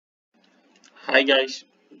Hi guys,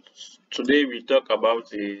 today we talk about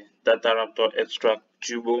the DataRaptor Extract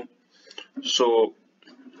Turbo. So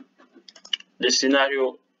the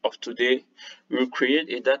scenario of today, we'll create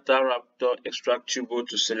a DataRaptor Extract Turbo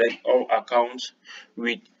to select all accounts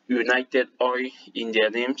with United Oil in their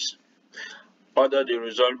names, order the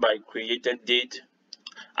result by created date,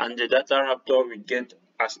 and the DataRaptor will get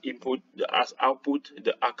as output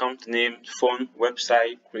the account name, phone,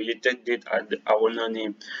 website, created date, and the owner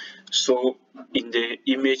name. So in the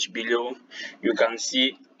image below, you can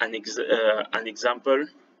see an example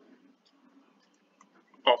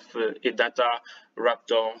of a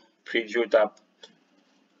DataRaptor preview tab.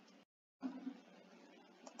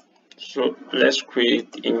 So let's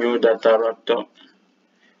create a new DataRaptor.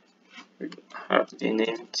 We have the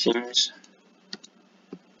name Teams.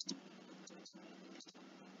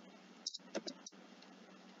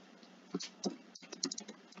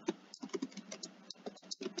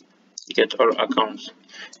 Get all accounts.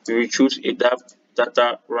 We will choose a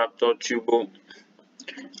DataRaptor Turbo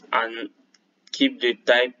and keep the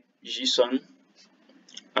type JSON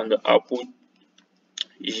and the output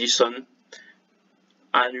JSON.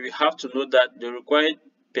 And we have to know that the required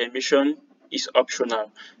permission is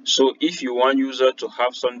optional. So if you want user to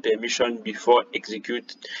have some permission before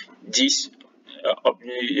execute this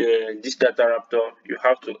DataRaptor, you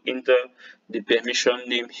have to enter the permission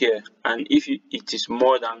name here, and if it is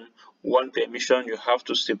more than one permission, you have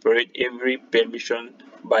to separate every permission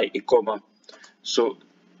by a comma. So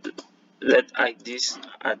let's add this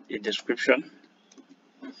at a description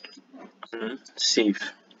and save.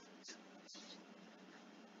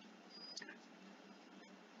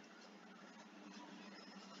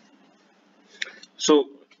 So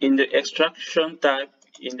in the extraction tab,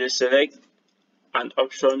 in the select an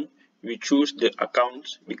option, we choose the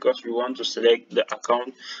account because we want to select the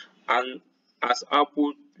account, and as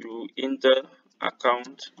output you enter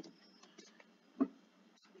account.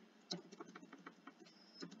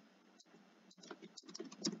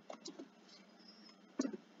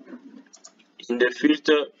 In the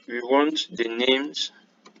filter, we want the names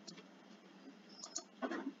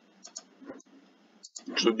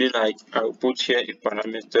to be like, I'll put here a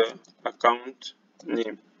parameter account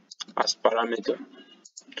name as parameter.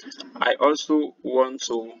 I also want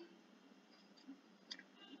to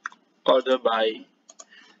order by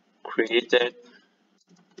created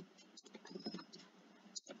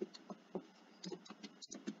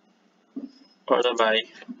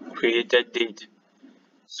date.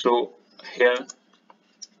 So here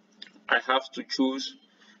I have to choose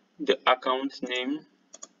the account name.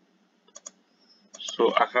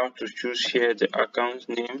 So I have to choose here the account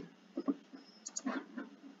name,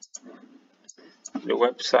 the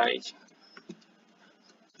website,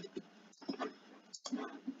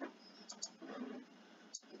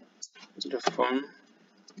 the phone,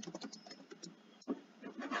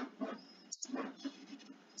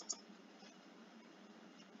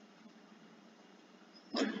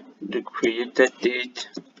 the created date,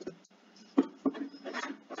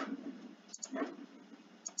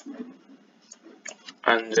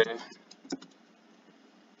 and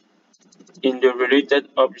in the related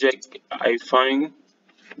object I find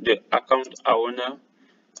the account owner.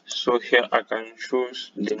 So here I can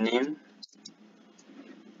choose the name,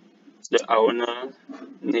 the owner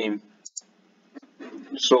name.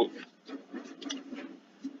 So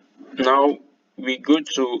now we go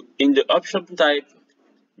to, in the option type,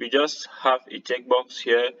 we just have a checkbox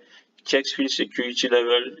here, checks field security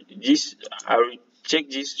level. This I will check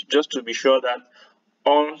this just to be sure that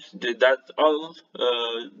all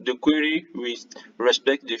the query will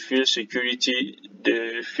respect the field security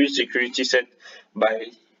set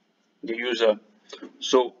by the user.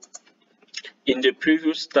 So in the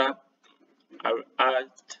previous tab, I will add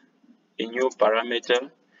a new parameter,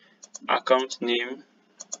 account name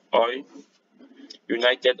oil,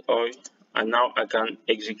 United Oil, and now I can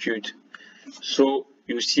execute. So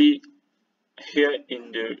you see here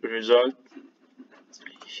in the result,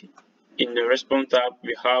 in the response tab,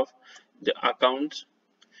 we have the account,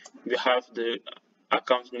 we have the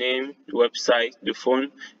account name, the website, the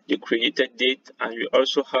phone, the created date, and we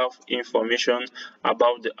also have information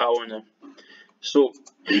about the owner. So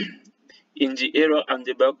in the error and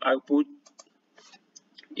debug output,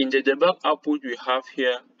 in the debug output, we have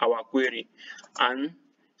here our query, and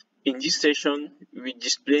in this session we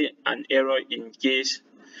display an error in case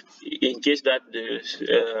that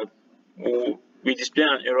we display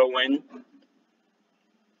an error when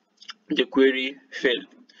the query failed.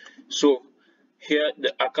 So here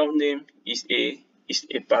the account name is a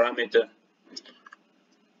parameter.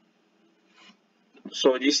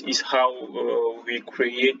 So this is how we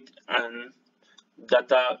create and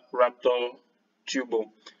DataRaptor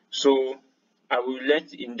Turbo. So I will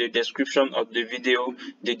let in the description of the video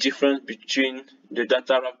the difference between the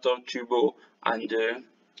DataRaptor Turbo and the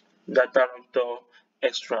DataRaptor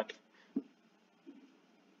Extract.